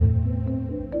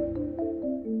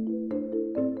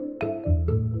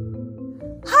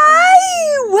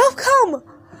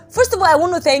First of all, I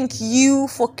want to thank you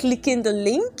for clicking the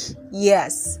link.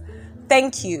 Yes,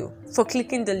 thank you for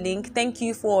clicking the link. Thank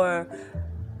you for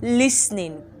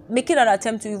listening, making an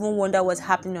attempt to even wonder what's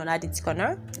happening on Addict's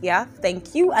Corner. Yeah,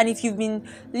 thank you. And if you've been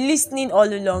listening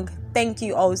all along, thank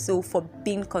you also for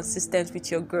being consistent with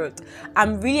your growth.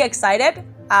 I'm really excited.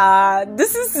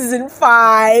 This is season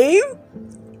 5.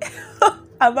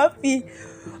 I'm happy.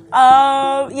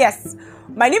 Yes,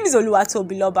 my name is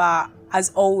Oluwatobiloba. As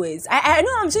always, I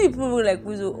know I'm sure people will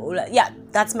like, yeah,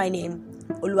 that's my name,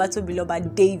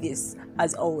 Oluwatobiloba Davis.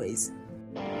 As always.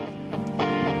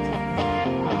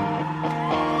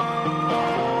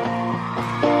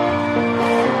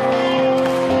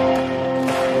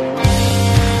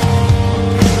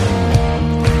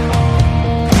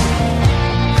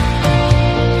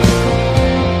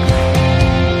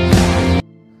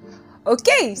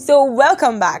 Okay, so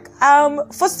welcome back.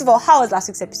 First of all, how was last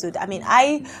week's episode? I mean,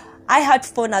 I had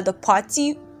fun at the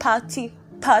party.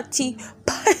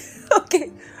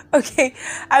 Okay.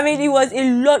 I mean, it was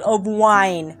a lot of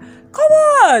wine. Come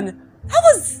on,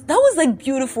 that was like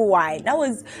beautiful wine. That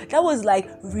was like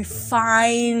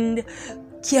refined,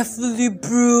 carefully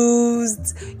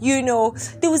bruised. You know,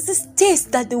 there was this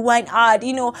taste that the wine had.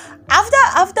 You know, after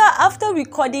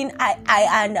recording,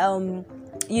 after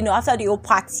the whole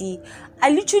party,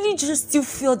 I literally just still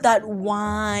feel that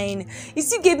wine. It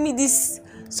still gave me this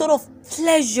sort of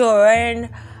pleasure. And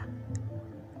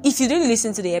if you didn't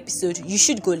listen to the episode, you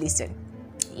should go listen.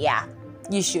 Yeah,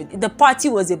 you should. The party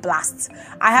was a blast.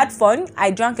 I had fun. I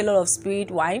drank a lot of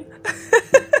spirit wine.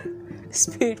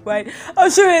 Spirit wine. I'm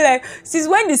sure, like, since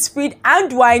when the spirit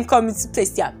and wine come into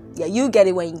place? Yeah, you get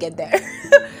it when you get there.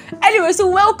 Anyway, so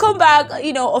welcome back,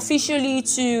 officially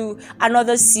to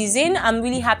another season. I'm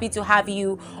really happy to have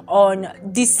you on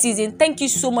this season. Thank you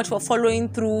so much for following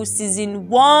through season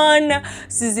 1,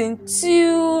 season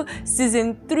 2,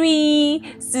 season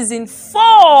 3, season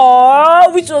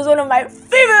 4, which was one of my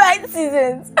favorite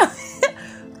seasons.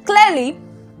 Clearly,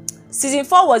 season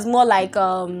 4 was more like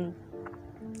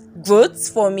growth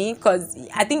for me, because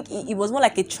I think it was more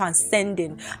like a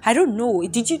transcending. I don't know,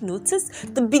 did you notice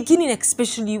the beginning?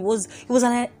 Especially was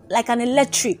like an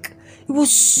electric. It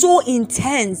was so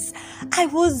intense. I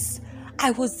was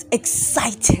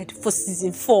excited for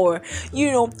season 4,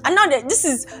 and now that this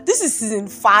is season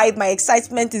 5, my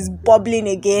excitement is bubbling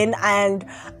again, and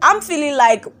I'm feeling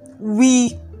like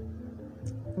we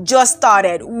just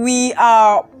started. We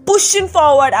are pushing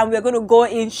forward, and we're going to go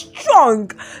in strong.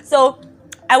 So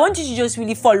I want you to just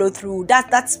really follow through.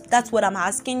 That's what I'm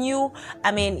asking you.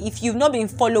 I mean, if you've not been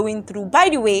following through, by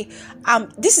the way,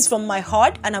 this is from my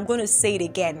heart, and I'm going to say it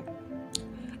again.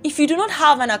 If you do not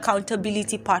have an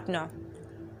accountability partner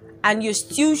and you're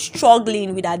still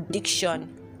struggling with addiction,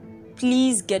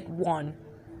 please get one.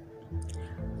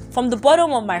 From the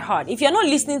bottom of my heart. If you're not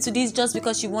listening to this just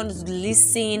because you want to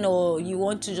listen, or you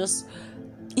want to just,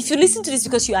 if you listen to this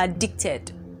because you're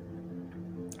addicted,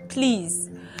 please.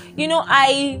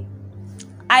 I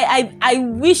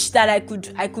wish that I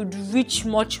could reach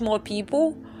much more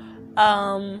people,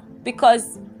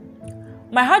 because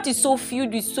my heart is so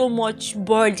filled with so much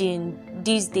burden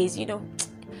these days.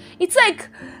 It's like,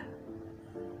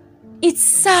 it's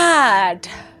sad.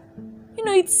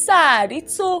 It's sad.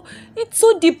 It's so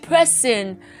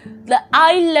depressing. The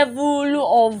high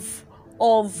level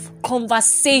of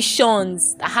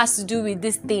conversations that has to do with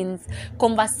these things.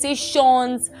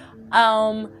 Conversations,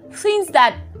 things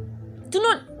that do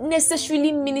not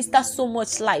necessarily minister so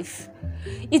much life.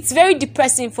 It's very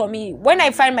depressing for me when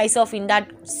I find myself in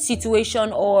that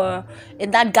situation or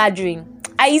in that gathering.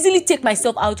 I easily take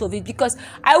myself out of it, because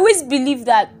I always believe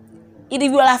that it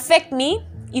will affect me.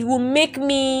 It will make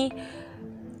me,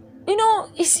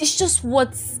 it's just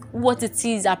what it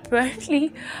is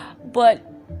apparently. But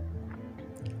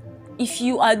if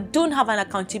you don't have an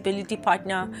accountability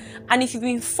partner, and if you've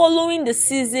been following the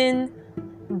season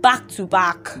back to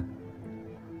back,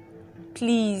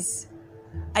 please,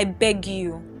 I beg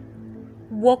you,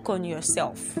 work on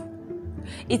yourself.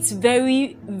 It's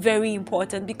very, very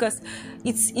important, because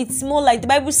it's more like the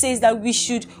Bible says that we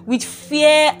should, with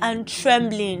fear and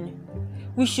trembling,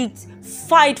 we should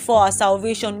fight for our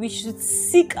salvation. We should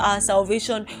seek our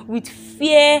salvation with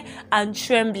fear and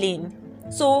trembling.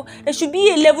 So there should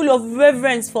be a level of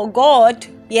reverence for God.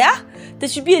 Yeah, there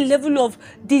should be a level of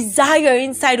desire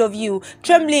inside of you.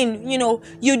 Trembling,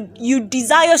 you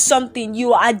desire something,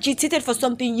 you are agitated for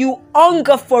something, you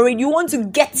hunger for it, you want to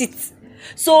get it.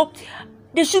 So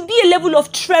there should be a level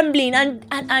of trembling and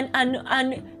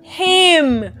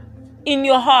him in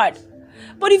your heart.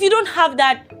 But if you don't have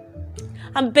that,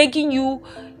 I'm begging you,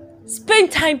 spend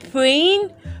time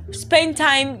praying, spend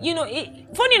time,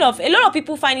 funny enough, a lot of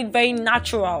people find it very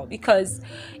natural because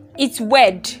it's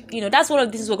weird. That's one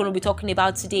of the things we're going to be talking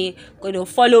about today.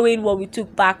 Following what we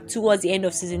took back towards the end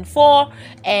of season 4,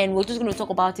 and we're just going to talk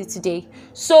about it today.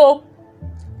 So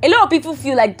a lot of people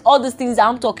feel like all these things that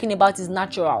I'm talking about is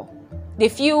natural. They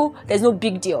feel there's no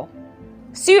big deal.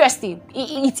 Seriously,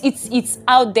 it's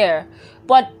out there.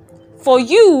 But for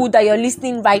you that you're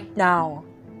listening right now,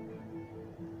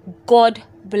 God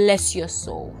bless your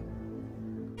soul.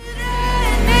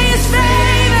 May His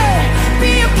favor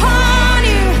be upon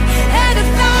you and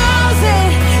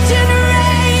 1,000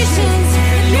 generations,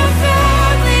 and your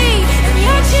family, and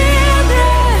your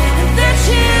children, and their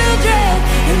children,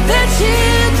 and their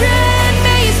children.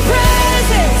 May His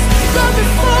presence go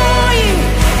before you,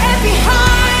 and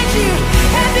behind you,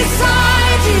 and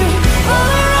beside you,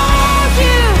 all around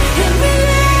you, and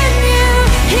within you.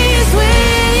 He is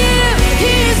with you.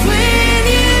 He is with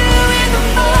you in the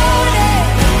morning,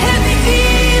 in the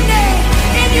evening,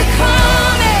 in your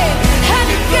coming, and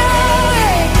your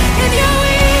going, in your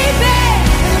weeping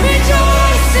and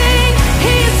rejoicing.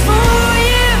 He is for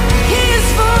you. He is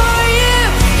for you.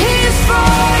 He is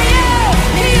for you.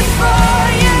 He is for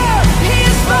you. He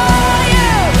is for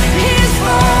you. He is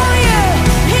for you.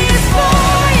 He is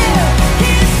for you. He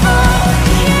is for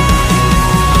you.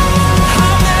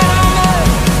 Amen.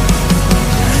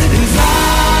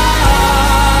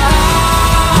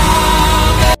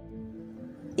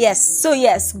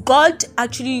 Yes, God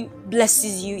actually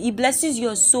blesses you. He blesses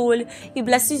your soul, He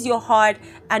blesses your heart,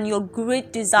 and your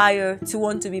great desire to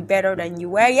want to be better than you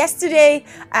were yesterday,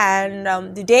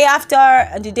 and the day after,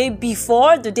 and the day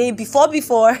before.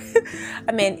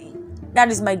 I mean, that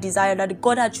is my desire, that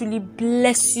God actually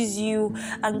blesses you,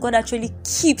 and God actually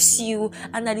keeps you,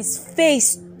 and that His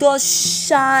face does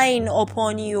shine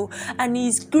upon you, and He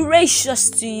is gracious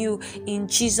to you, in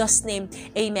Jesus' name.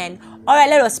 Amen. All right,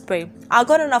 let us pray. Our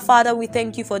God and our Father, we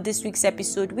thank you for this week's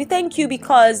episode. We thank you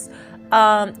because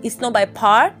it's not by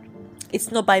power,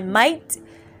 it's not by might,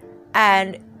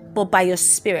 but by your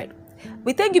Spirit.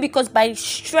 We thank you because by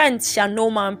strength shall no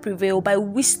man prevail, by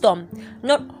wisdom,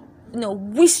 not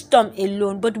wisdom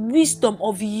alone, but wisdom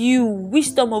of you,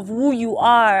 wisdom of who you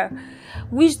are,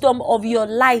 wisdom of your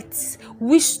light,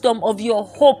 wisdom of your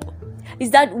hope is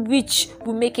that which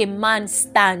will make a man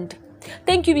stand.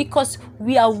 Thank you because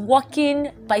we are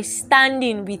walking by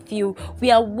standing with you.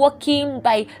 We are walking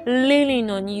by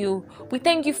leaning on you. We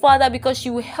thank you, Father, because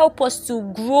you will help us to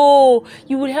grow.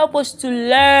 You will help us to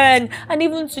learn. And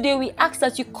even today, we ask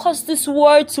that you cause this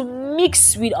word to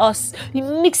mix with us. It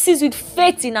mixes with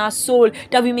faith in our soul,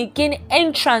 that we may gain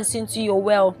entrance into your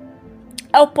well.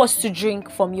 Help us to drink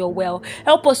from your well.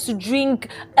 Help us to drink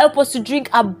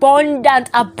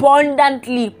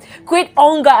abundantly. Create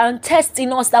hunger and thirst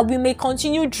in us, that we may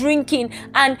continue drinking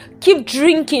and keep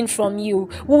drinking from you.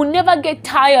 We will never get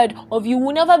tired of you. We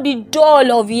will never be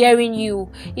dull of hearing you.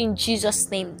 In Jesus'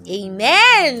 name,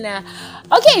 amen.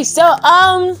 Okay, so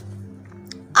our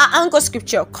anchor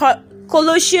scripture,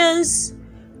 Colossians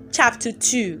chapter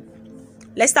 2.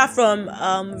 Let's start from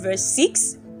verse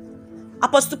 6.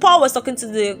 Apostle Paul was talking to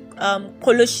the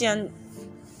Colossians,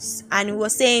 and he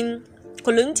was saying,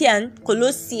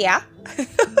 Colossia.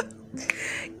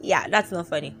 Yeah, that's not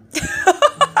funny.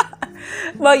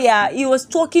 But yeah, he was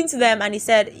talking to them, and he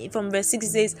said, from verse 6,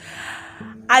 he says,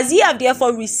 as ye have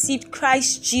therefore received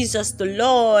Christ Jesus the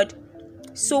Lord,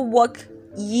 so walk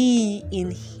ye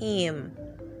in him,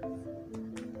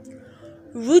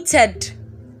 rooted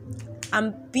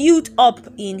and built up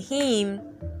in him,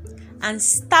 and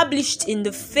established in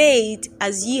the faith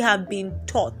as ye have been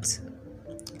taught,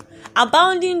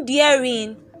 abounding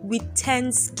therein with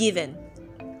thanksgiving.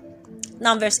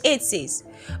 Now verse 8 says,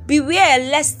 beware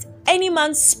lest any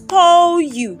man spoil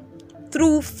you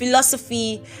through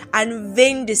philosophy and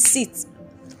vain deceit,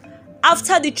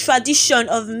 after the tradition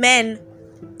of men,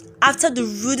 after the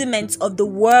rudiments of the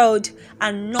world,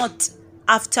 and not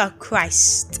after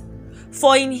Christ.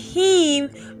 For in him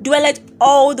dwelleth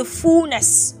all the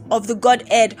fullness of the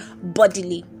Godhead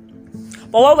bodily.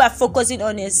 But what we are focusing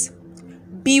on is,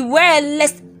 beware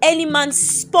lest any man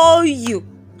spoil you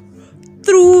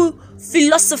through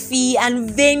philosophy and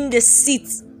vain deceit,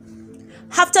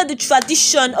 after the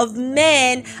tradition of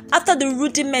men, after the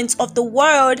rudiments of the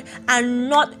world, and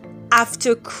not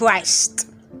after Christ.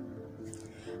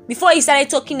 Before he started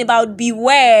talking about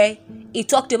beware, he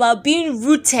talked about being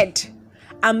rooted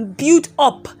and built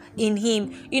up in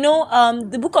him.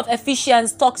 The book of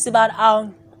Ephesians talks about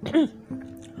how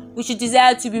we should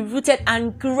desire to be rooted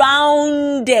and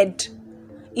grounded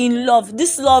in love.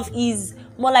 This love is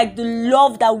more like the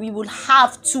love that we will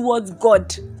have towards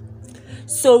God.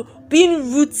 So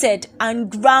being rooted and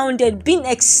grounded, being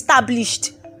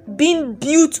established, being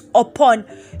built upon,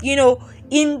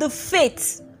 in the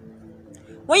faith.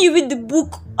 When you read the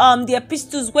book, the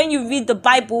epistles, when you read the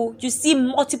Bible, you see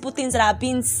multiple things that are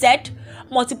being said,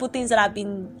 multiple things that have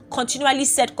been continually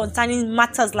said concerning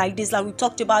matters like this, like we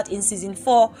talked about in season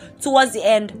 4 towards the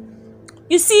end.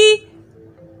 You see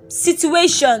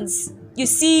situations, you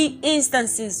see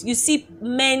instances, you see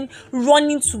men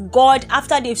running to God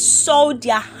after they've soiled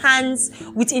their hands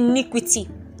with iniquity.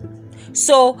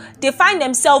 So they find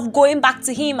themselves going back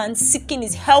to him and seeking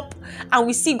his help, and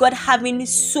we see God having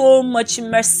so much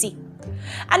mercy.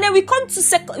 And then we come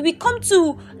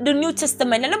to the New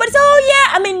Testament, and everybody says, "Oh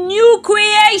yeah, I'm a new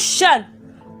creation."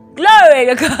 Glory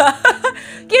to God.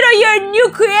 You're a new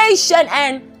creation,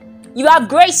 and you have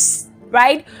grace,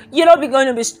 right? You're not going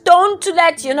to be stoned to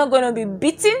death. You're not going to be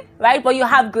beaten, right? But you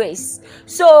have grace.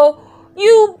 So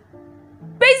you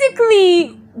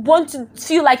basically want to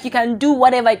feel like you can do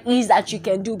whatever it is that you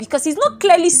can do, because it's not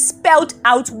clearly spelled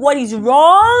out what is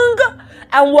wrong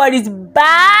and what is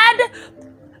bad.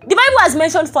 The Bible has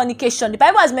mentioned fornication. The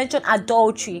Bible has mentioned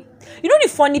adultery. You know the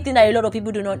funny thing that a lot of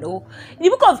people do not know? In the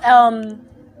book of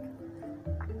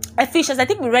Ephesians, I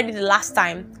think we read it the last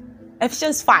time,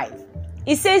 Ephesians 5,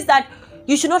 it says that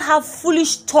you should not have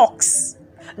foolish talks.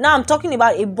 Now I'm talking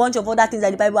about a bunch of other things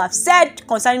that the Bible have said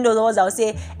concerning those words. I will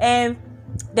say,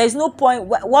 there's no point.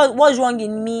 What's wrong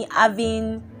in me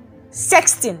having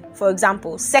sexting, for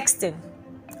example? Sexting.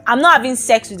 I'm not having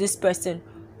sex with this person.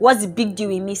 What's the big deal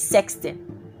in me sexting?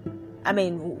 I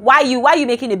mean, why are you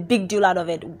making a big deal out of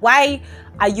it? Why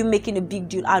are you making a big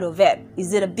deal out of it?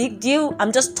 Is it a big deal?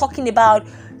 I'm just talking about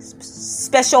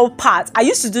special parts. I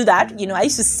used to do that. I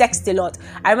used to sext a lot.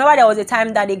 I remember there was a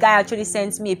time that a guy actually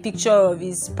sent me a picture of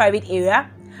his private area.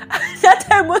 That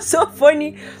time was so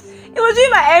funny. It was doing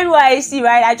my NYC,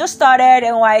 right? I just started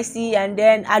NYC, and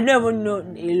then I don't even know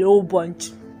a whole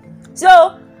bunch.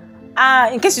 So,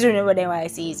 in case you don't know what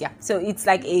NYC is, yeah. So it's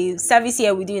like a service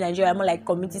here we do in Nigeria, more like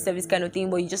community service kind of thing,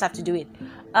 but you just have to do it.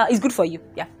 It's good for you,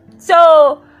 yeah.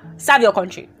 So serve your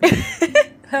country.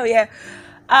 Oh yeah.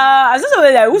 I was just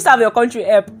like, who serve your country?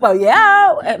 Well,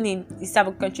 yeah. I mean, you serve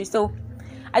a country. So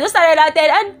I just started out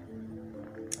there, and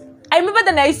I remember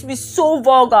that I used to be so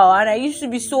vulgar and I used to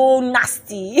be so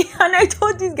nasty. And I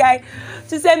told this guy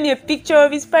to send me a picture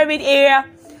of his private area.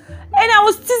 And I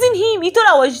was teasing him. He thought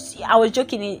I was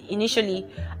joking initially.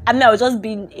 I mean, I was just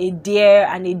being a dear.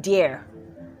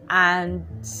 And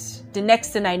the next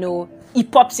thing I know, he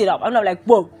pops it up. I'm not like,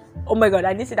 whoa, oh my God,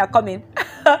 I didn't see that coming.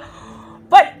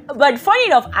 But funny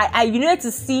enough, I needed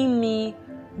to see me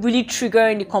really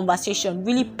triggering the conversation,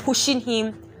 really pushing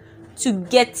him to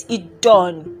get it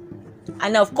done.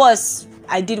 And of course,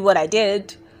 I did what I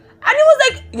did. And it was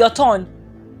like, your turn.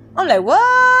 I'm like,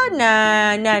 what?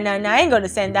 Nah, I ain't gonna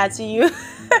send that to you.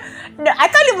 No, I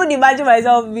can't even imagine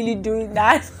myself really doing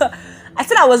that. I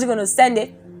said I wasn't gonna send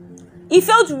it. He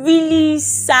felt really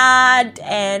sad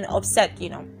and upset,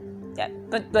 Yeah,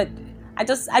 but I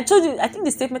told you, I think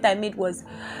the statement I made was,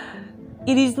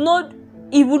 it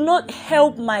would not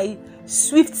help my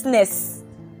swiftness.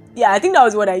 Yeah, I think that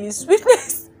was what I used,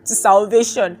 swiftness to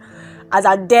salvation. As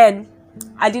at then,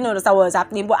 I didn't understand what was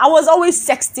happening, but I was always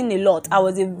sexting a lot. I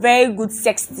was a very good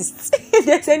sextist, if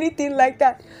there's anything like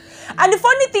that. And the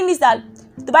funny thing is that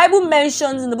the Bible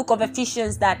mentions in the book of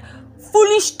Ephesians that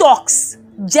foolish talks,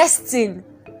 jesting,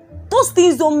 those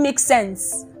things don't make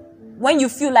sense. When you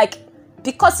feel like,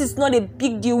 because it's not a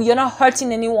big deal, you're not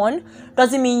hurting anyone,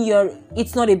 doesn't mean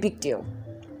it's not a big deal.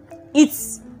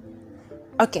 It's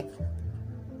okay.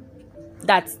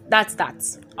 That's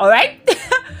that. All right.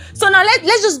 So now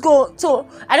let's just go. So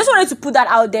I just wanted to put that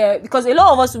out there, because a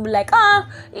lot of us will be like, all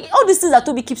these things that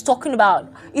Toby keeps talking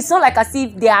about, it's not like as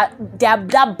if they are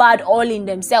that bad all in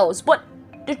themselves. But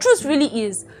the truth really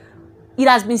is, it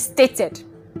has been stated.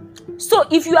 So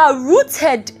if you are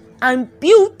rooted and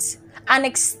built and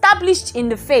established in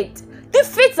the faith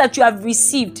that you have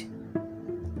received,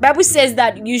 the Bible says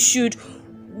that you should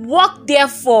walk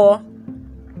therefore,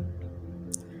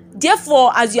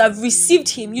 as you have received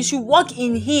him, you should walk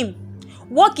in him.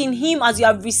 Walk in him as you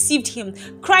have received him.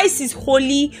 Christ is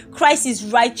holy. Christ is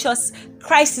righteous.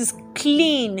 Christ is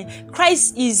clean.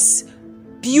 Christ is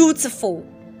beautiful.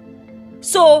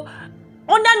 So,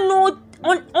 under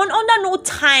no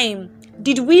time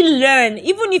did we learn,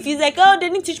 even if it's like, oh, they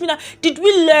didn't teach me that, did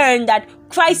we learn that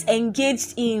Christ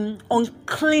engaged in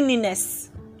uncleanliness?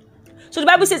 So the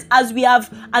Bible says, as we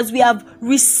have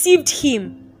received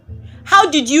him. How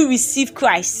did you receive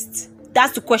Christ?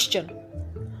 That's the question.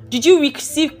 Did you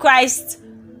receive Christ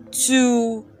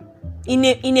in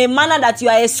a manner that you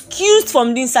are excused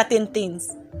from doing certain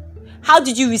things? How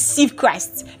did you receive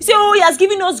Christ? You say, oh, he has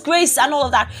given us grace and all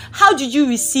of that. How did you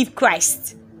receive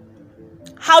Christ?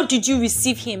 How did you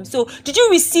receive him? So did you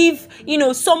receive,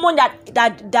 someone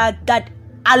that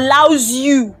allows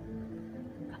you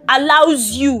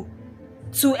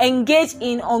to engage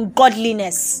in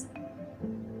ungodliness?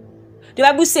 The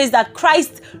Bible says that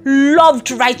Christ loved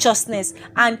righteousness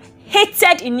and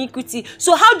hated iniquity.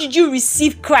 So how did you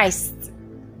receive Christ?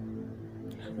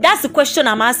 That's the question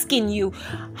I'm asking you.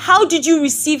 How did you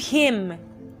receive him?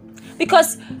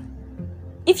 Because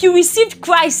if you received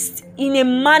Christ in a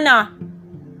manner,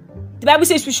 the Bible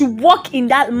says we should walk in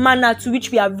that manner to which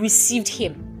we have received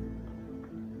him.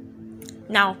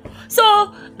 Now,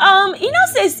 so it now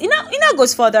says, it now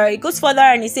goes further. It goes further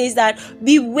and it says that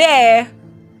beware,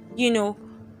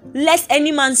 lest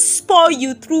any man spoil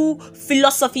you through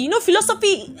philosophy.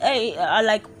 Philosophy are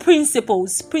like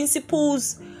principles,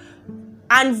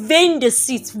 and vain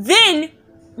deceit. Vain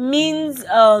means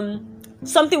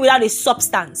something without a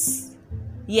substance.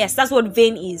 Yes, that's what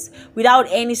vain is. Without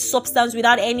any substance,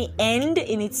 without any end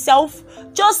in itself,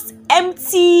 just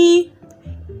empty.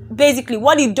 Basically,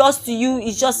 what it does to you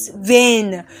is just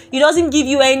vain. It doesn't give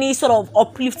you any sort of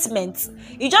upliftment.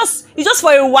 It's just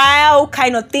for a while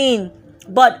kind of thing.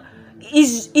 But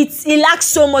it lacks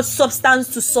so much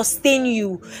substance to sustain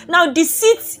you. Now,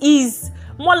 deceit is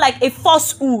more like a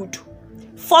falsehood.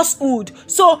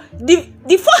 So the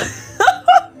the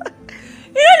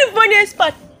funniest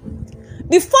part,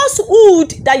 the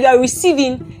falsehood that you are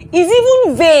receiving is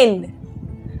even vain.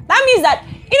 That means that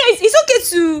it's okay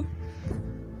to.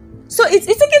 So it's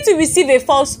okay to receive a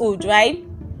falsehood, right?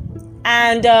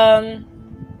 And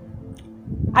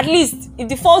at least if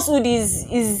the falsehood is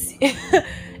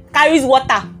carries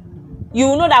water, you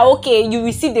will know that okay, you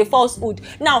received a falsehood.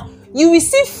 Now you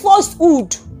receive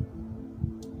falsehood,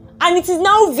 and it is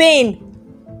now vain.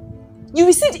 You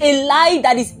received a lie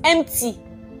that is empty.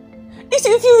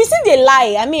 If you received a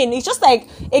lie, it's just like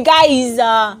a guy is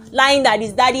lying that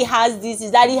his daddy has this,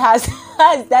 his daddy has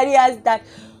his daddy has that.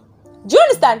 Do you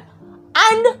understand?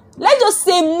 And let's just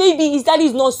say maybe his daddy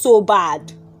is not so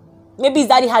bad. Maybe his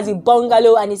daddy has a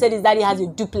bungalow and he said his daddy has a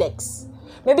duplex.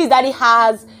 Maybe his daddy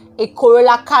has a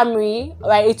Corolla Camry,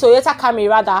 right? A Toyota Camry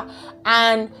rather,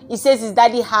 and he says his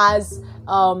daddy has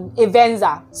a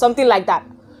Venza, something like that.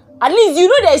 At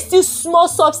least there's still small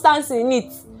substance in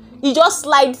it. He just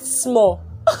slides small.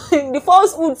 The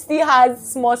falsehood still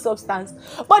has small substance.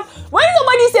 But when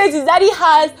somebody says his daddy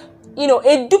has,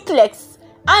 a duplex,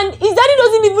 and his daddy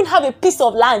doesn't even have a piece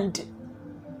of land,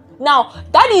 now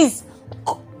that is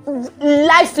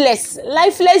lifeless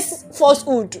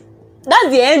falsehood. That's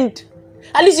the end.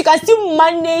 At least you can still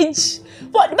manage.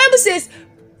 But the Bible says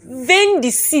vain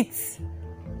deceit.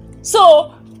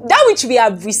 So that which we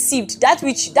have received, that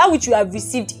which you have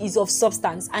received is of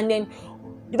substance. And then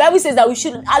the Bible says that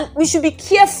we should be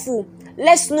careful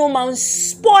lest no man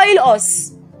spoil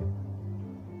us.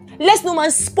 Lest no man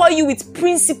spoil you with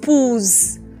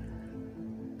principles.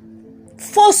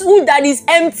 Falsehood that is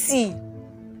empty.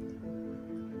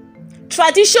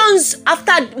 Traditions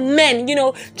after men,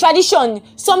 tradition,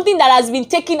 something that has been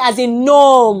taken as a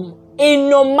norm, a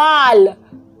normal.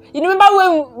 You remember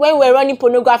when we're running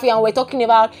pornography and we're talking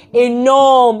about a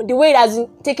norm, the way it has been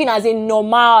taken as a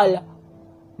normal.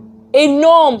 A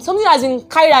norm, something that has been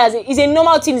carried as is a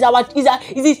normal thing, is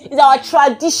our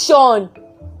tradition.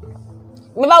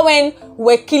 Remember when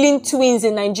we're killing twins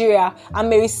in Nigeria and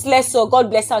Mary Slessor, God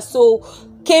bless her soul,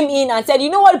 came in and said, you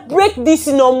know what, break this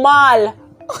normal.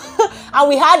 And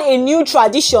we had a new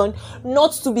tradition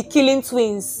not to be killing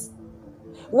twins.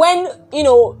 When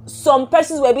some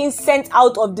persons were being sent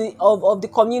out of the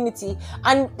community,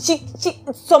 and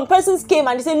some persons came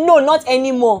and they said no, not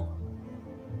anymore.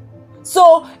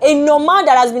 So a normal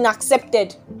that has been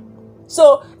accepted.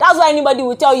 So that's why anybody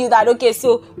will tell you that okay,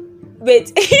 so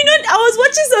wait, I was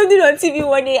watching something on TV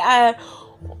one day.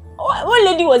 One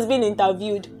lady was being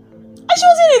interviewed. And she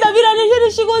was being interviewed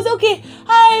and she goes, okay,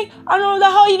 hi, I know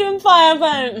that, how are you doing?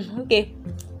 Fine. Okay.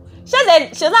 She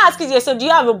was not asking you, so do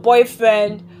you have a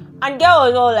boyfriend? And girl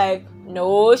was all like,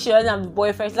 no, she doesn't have a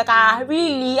boyfriend. She's like,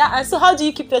 really? So how do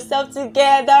you keep yourself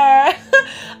together?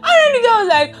 And then the girl was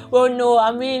like, well, no,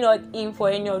 I'm really not in for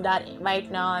any of that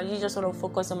right now. I just want to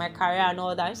focus on my career and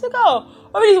all that. She's like,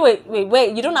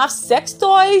 wait, you don't have sex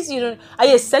toys? Are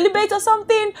you a celibate or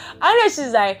something? And then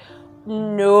she's like,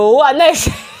 no, I'm not a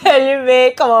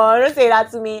celibate. Come on, don't say that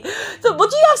to me. So,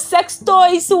 but do you have sex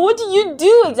toys? So what do you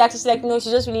do exactly? She's like, no,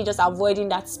 she's just really just avoiding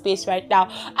that space right now.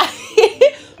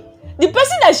 The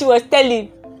person that she was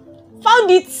telling found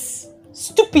it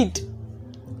stupid.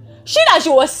 She that she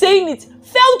was saying it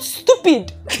felt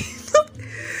stupid.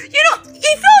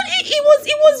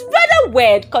 it was rather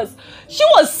weird because she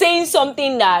was saying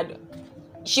something that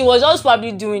she was just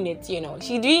probably doing it, She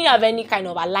didn't have any kind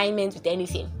of alignment with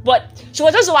anything, but she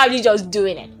was just probably just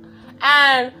doing it.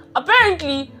 And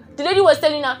apparently, the lady was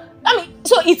telling her,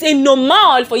 so it's a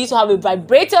normal for you to have a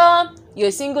vibrator. You're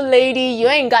a single lady, you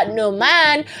ain't got no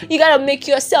man, you gotta make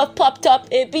yourself popped up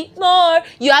a bit more,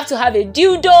 you have to have a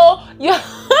dildo, you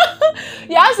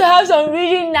have to have some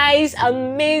really nice,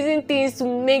 amazing things to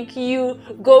make you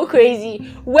go crazy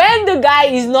when the guy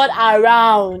is not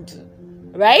around,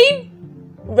 right?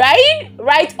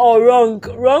 Right or wrong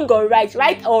or right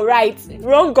or right,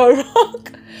 wrong or wrong.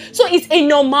 So it's a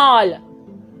normal.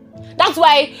 That's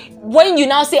why when you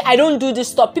now say I don't do this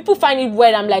stuff, people find it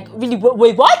weird. I'm like, really?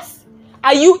 Wait, what?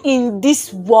 Are you in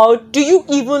this world? Do you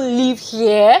even live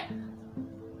here?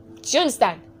 Do you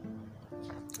understand?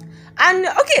 And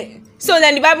okay, so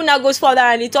then the Bible now goes further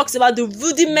and it talks about the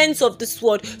rudiments of this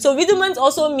world. So rudiments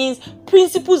also means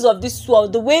principles of this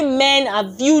world, the way men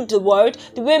have viewed the world,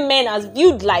 the way men have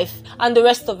viewed life, and the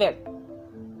rest of it.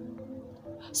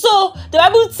 So the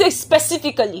Bible says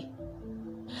specifically,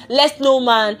 let no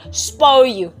man spoil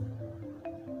you.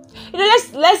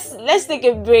 Let's take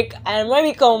a break, and when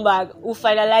we come back, we'll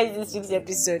finalize this week's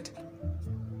episode.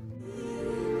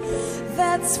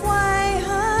 That's why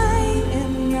I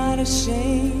am not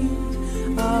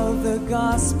ashamed of the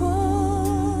gospel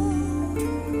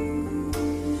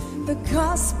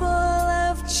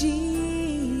of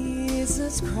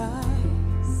Jesus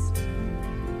Christ.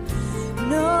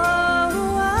 No,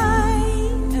 I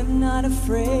am not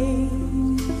afraid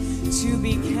to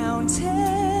be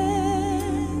counted.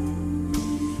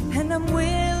 And I'm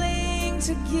willing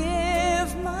to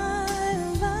give my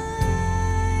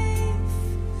life.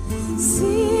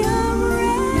 See, I'm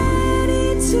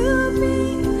ready to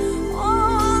be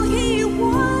all He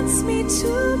wants me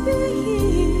to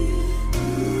be,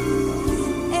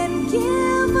 and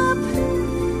give up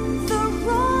the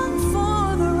wrong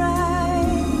for the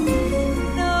right.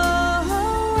 No,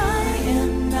 I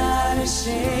am not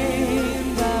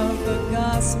ashamed of the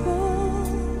gospel.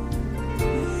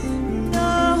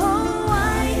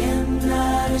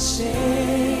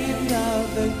 Ashamed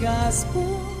of the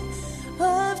gospel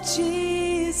of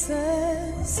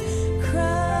Jesus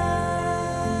Christ.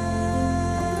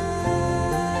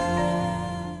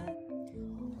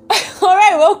 All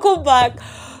right, welcome back.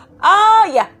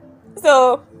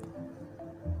 So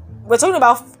we're talking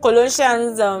about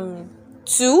Colossians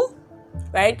 2,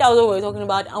 right? That was what we're talking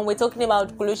about, and we're talking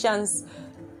about Colossians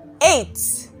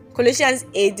 8. Colossians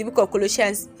 8, the book of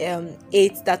Colossians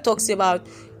 8, that talks about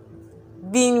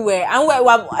being where, and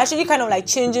we're actually kind of like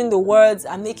changing the words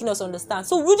and making us understand.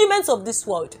 So rudiments of this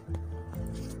world,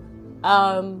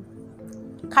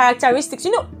 characteristics.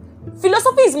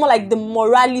 Philosophy is more like the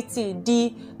morality,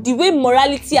 the way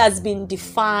morality has been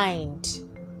defined,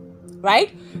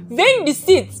 right? Vain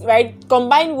deceit, right?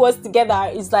 Combined words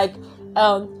together is like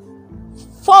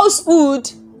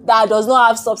falsehood that does not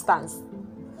have substance.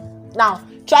 Now,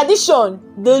 tradition,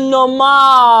 the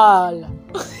normal,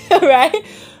 right?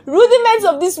 Rudiments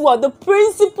of this world, the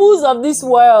principles of this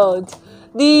world,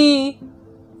 the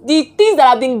things that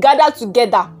have been gathered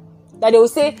together, that they will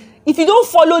say, if you don't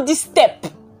follow this step,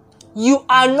 you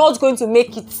are not going to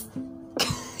make it.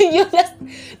 Have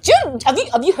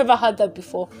you ever heard that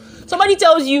before? Somebody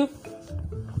tells you,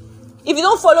 if you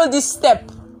don't follow this step,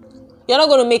 you're not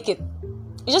going to make it.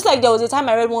 It's just like there was a time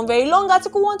I read one very long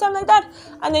article one time like that,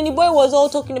 and then the boy was all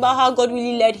talking about how God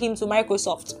really led him to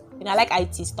Microsoft. I like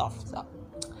IT stuff, so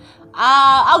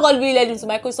how God really led him to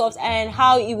Microsoft, and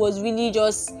how it was really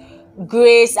just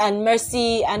grace and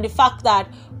mercy, and the fact that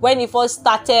when he first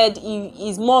started,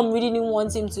 his mom really didn't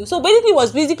want him to. So basically, it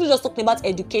was just talking about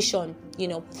education. He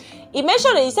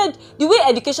mentioned it. He said the way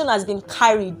education has been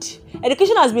carried,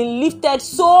 education has been lifted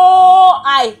so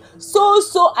high, so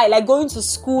high, like going to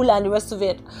school and the rest of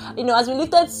it, has been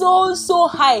lifted so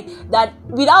high that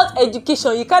without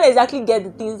education, you can't exactly get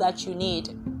the things that you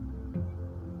need.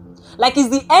 Like, it's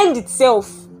the end itself.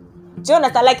 Do you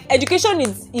understand? Like, education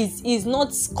is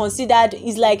not considered.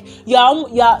 It's like you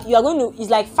are going to. It's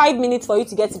like 5 minutes for you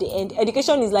to get to the end.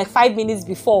 Education is like 5 minutes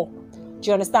before. Do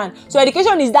you understand? So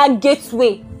education is that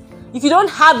gateway. If you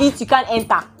don't have it, you can't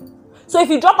enter. So if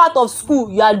you drop out of school,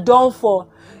 you are done for.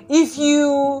 If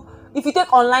you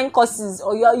take online courses,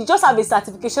 or you just have a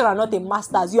certification and not a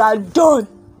master's, you are done.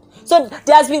 So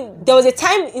there was a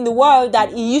time in the world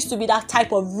that it used to be that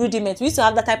type of rudiment. We used to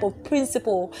have that type of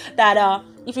principle that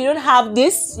if you don't have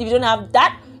this, if you don't have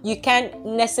that, you can't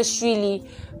necessarily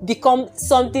become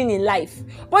something in life.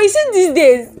 But you see, these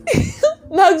days,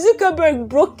 Mark Zuckerberg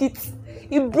broke it.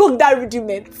 he broke that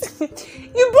rudiment. He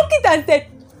broke it and said,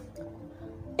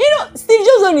 Steve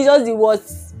Jobs' own is just the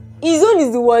worst. His own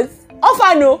is the worst.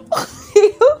 Ofano.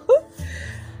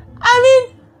 And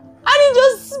he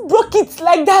just broke it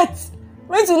like that.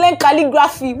 Went to learn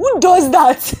calligraphy. Who does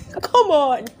that? Come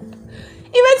on.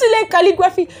 He went to learn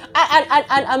calligraphy,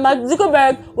 and Mark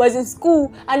Zuckerberg was in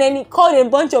school, and then he called a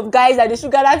bunch of guys that they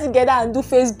should gather together and do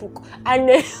Facebook. And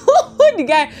then the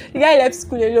guy left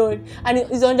school alone, and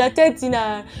he's under 13. Do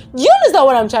you understand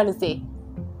what I'm trying to say?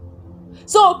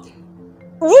 So,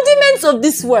 rudiments of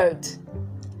this world.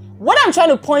 What I'm trying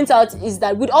to point out is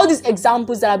that with all these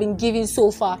examples that I've been giving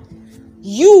so far,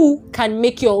 you can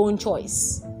make your own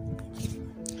choice.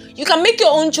 You can make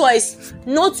your own choice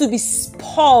not to be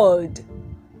spoiled.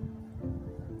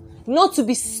 Not to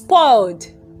be spoiled.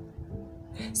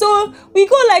 So we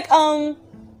go like,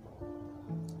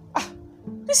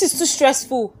 this is too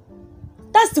stressful.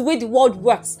 That's the way the world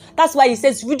works. That's why he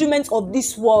says rudiments of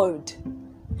this world.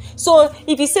 So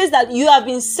if he says that you have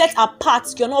been set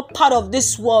apart, you're not part of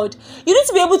this world, you need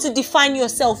to be able to define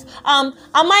yourself. Am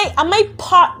I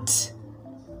part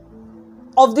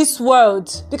of this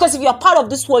world? Because if you're part of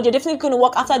this world, you're definitely going to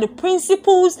work after the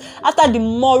principles, after the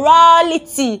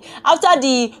morality, after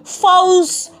the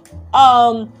false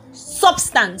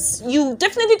substance. You're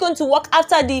definitely going to work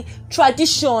after the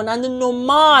tradition and the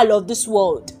normal of this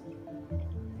world.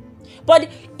 But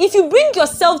if you bring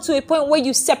yourself to a point where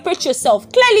you separate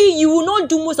yourself, clearly you will not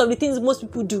do most of the things most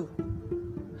people do.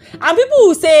 And people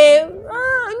will say,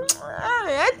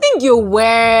 I think you're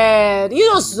weird.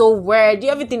 You're just so weird.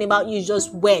 Everything about you is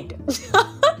just weird.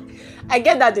 I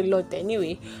get that a lot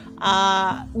anyway.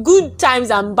 Good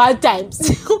times and bad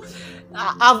times.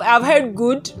 I've heard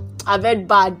good, I've heard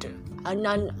bad. And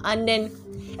then,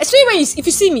 especially if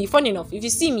you see me, funny enough, if you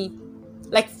see me,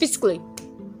 like physically,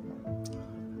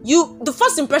 the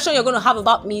first impression you're going to have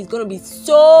about me is going to be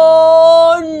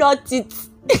so not it.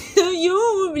 You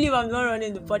won't believe I'm not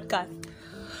running the podcast.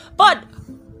 But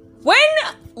when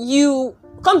you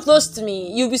come close to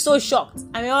me, you'll be so shocked.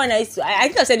 I remember when I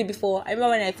think I've said it before. I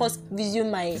remember when I first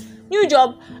resumed my new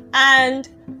job, and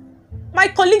my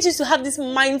colleagues used to have this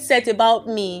mindset about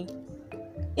me.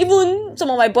 Even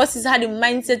some of my bosses had a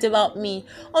mindset about me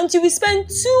until we spent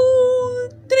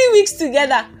 2-3 weeks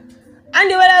together. And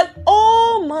they were like,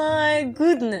 oh my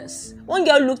goodness. One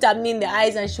girl looked at me in the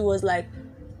eyes and she was like,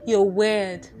 you're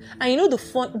weird. And do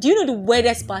you know the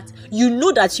weirdest part? You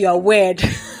know that you are weird.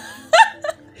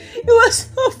 It was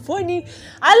so funny.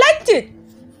 I liked it.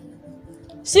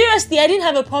 Seriously, I didn't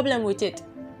have a problem with it.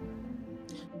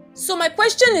 So my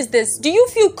question is this. Do you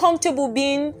feel comfortable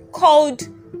being called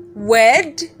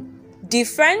weird,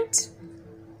 different,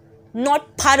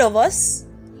 not part of us?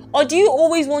 Or do you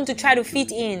always want to try to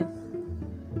fit in?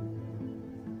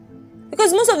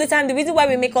 Because most of the time, the reason why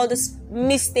we make all these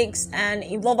mistakes and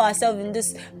involve ourselves in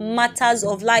these matters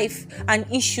of life and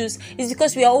issues is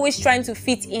because we are always trying to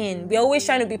fit in. We are always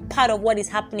trying to be part of what is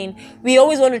happening. We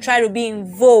always want to try to be in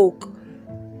vogue.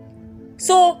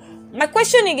 So, my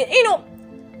question again,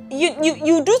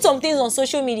 you do some things on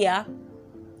social media,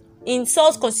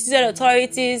 insult constituted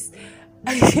authorities.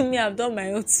 I've done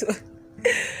my own too.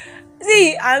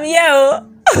 See, I'm here.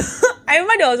 I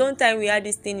remember there was one time we had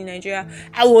this thing in Nigeria.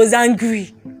 I was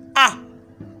angry. I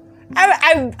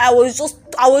was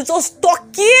just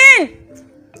talking.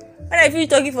 When I finished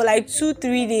talking for like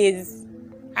 2-3 days,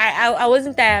 I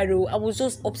wasn't tired though. I was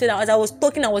just upset. As I was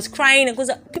talking, I was crying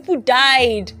because people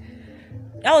died.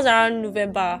 That was around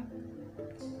November.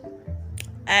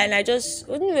 And it was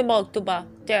November, October,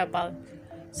 thereabout.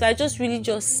 So I just really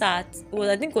just sat.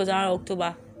 I think it was around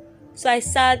October. So I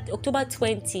sat October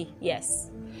 20, yes.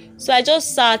 So I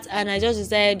just sat and I just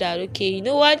decided that, okay, you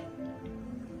know what?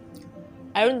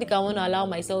 I don't think I want to allow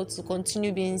myself to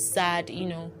continue being sad,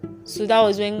 So that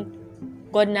was when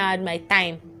God now had my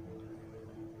time.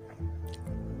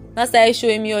 That started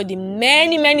showing me all the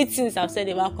many, many things I've said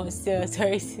about constituted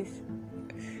authorities.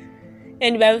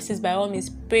 And the Bible says, by all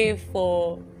means, pray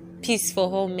for peace for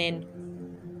all men.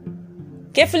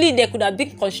 Carefully, there could have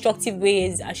been constructive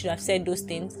ways I should have said those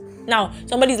things. Now,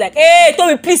 somebody's like, hey,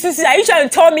 Tommy, please, are you trying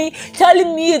to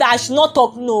telling me that I should not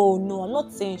talk? No, I'm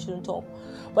not saying you shouldn't talk.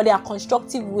 But there are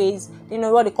constructive ways,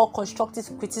 what they call constructive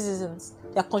criticisms.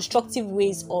 There are constructive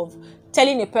ways of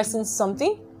telling a person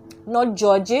something, not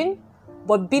judging,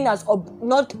 but being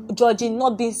not judging,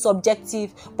 not being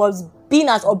subjective, but being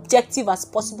as objective as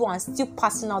possible and still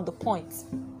passing out the point.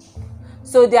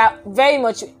 So they are very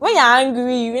much, when you're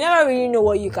angry, you never really know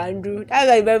what you can do. That's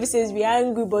why the Bible says, be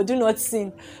angry, but do not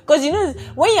sin. Because,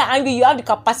 when you're angry, you have the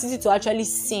capacity to actually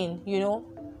sin,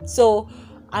 So,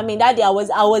 that day I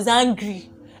was angry.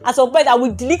 At some point, I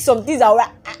will delete some things. I will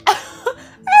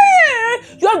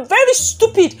you are very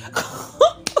stupid.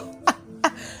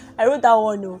 I wrote that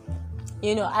one. No.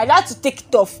 I had to take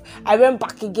it off. I went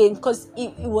back again because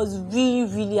it was really,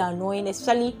 really annoying,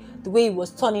 especially the way it was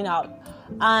turning out.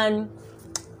 And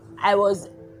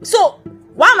so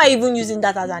why am I even using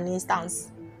that as an instance?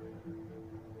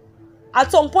 At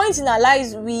some point in our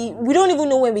lives, we don't even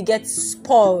know when we get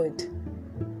spoiled.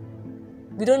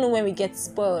 We don't know when we get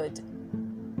spoiled.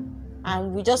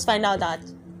 And we just find out that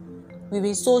we've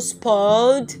been so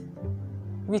spoiled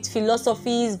with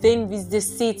philosophies, vain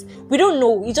deceit. We don't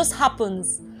know. It just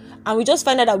happens. And we just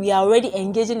find out that we are already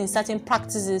engaging in certain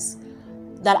practices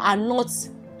that are not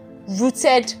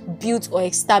rooted, built, or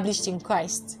established in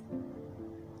Christ.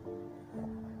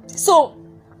 So,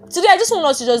 today I just want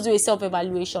us to just do a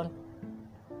self-evaluation.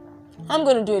 I'm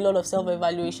going to do a lot of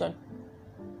self-evaluation.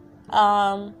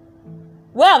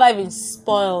 Where have I been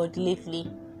spoiled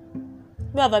lately?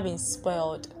 Where have I been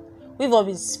spoiled? We've all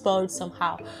been spoiled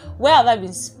somehow. Where have I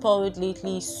been spoiled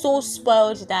lately? So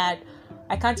spoiled that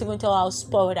I can't even tell how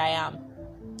spoiled I am.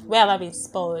 Where have I been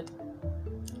spoiled?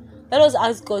 Let us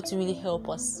ask God to really help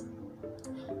us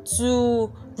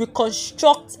to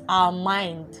reconstruct our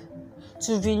mind,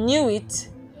 to renew it,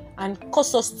 and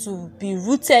cause us to be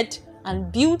rooted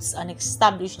and built and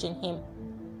established in Him.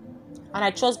 And I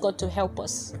trust God to help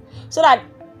us so that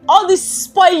all this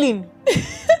spoiling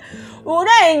we will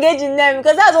not engage in them,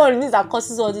 because that's one of the things that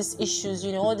causes all these issues,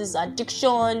 all this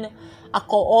addiction,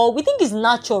 alcohol. We think it's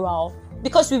natural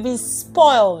because we've been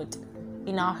spoiled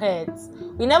in our heads.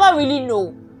 We never really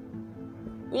know.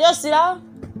 We just see that,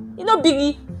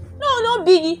 biggie. No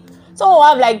biggie. Someone will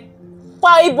have like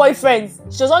 5 boyfriends.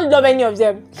 She doesn't love any of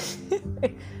them.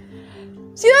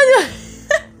 She doesn't.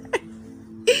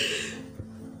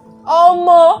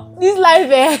 Oh, this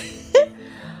life,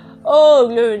 Oh,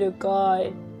 glory to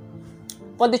God.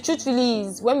 But the truth really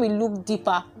is, when we look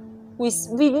deeper, we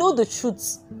know the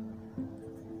truth.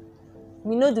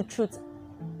 We know the truth.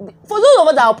 For those of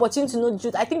us that are opportunity to know the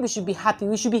truth, I think we should be happy.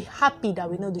 We should be happy that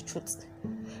we know the truth.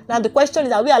 Now, the question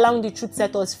is, are we allowing the truth to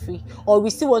set us free? Or we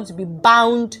still want to be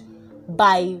bound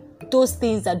by those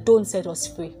things that don't set us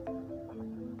free?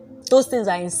 Those things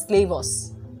that enslave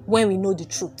us when we know the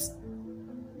truth.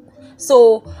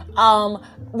 So,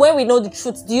 when we know the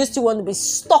truth, do you still want to be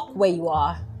stuck where you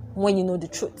are when you know the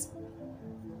truth?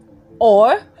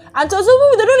 And so some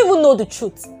people, they don't even know the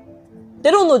truth.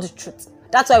 They don't know the truth.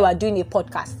 That's why we're doing a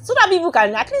podcast, so that people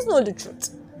can at least know the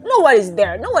truth. Know what is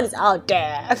there. Know what is out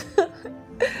there.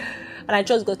 And I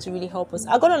trust God to really help us.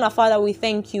 Our God and our Father, we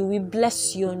thank you. We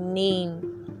bless your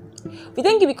name. We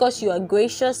thank you because you are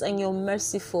gracious and you're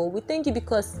merciful. We thank you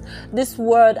because this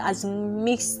word has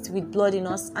mixed with blood in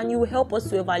us, and you will help us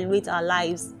to evaluate our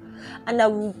lives, and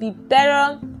that we'll be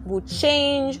better, we'll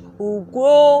change, we'll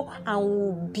grow, and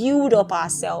we'll build up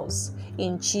ourselves.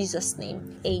 In Jesus'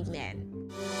 name, amen.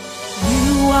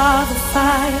 You are the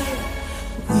fire,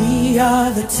 we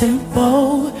are the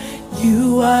tempo.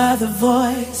 You are the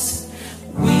voice,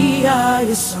 we are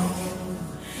your song.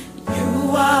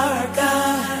 You are our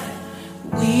God,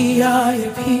 we are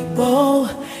your people.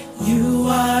 You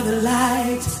are the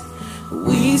light,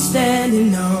 we stand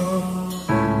in awe.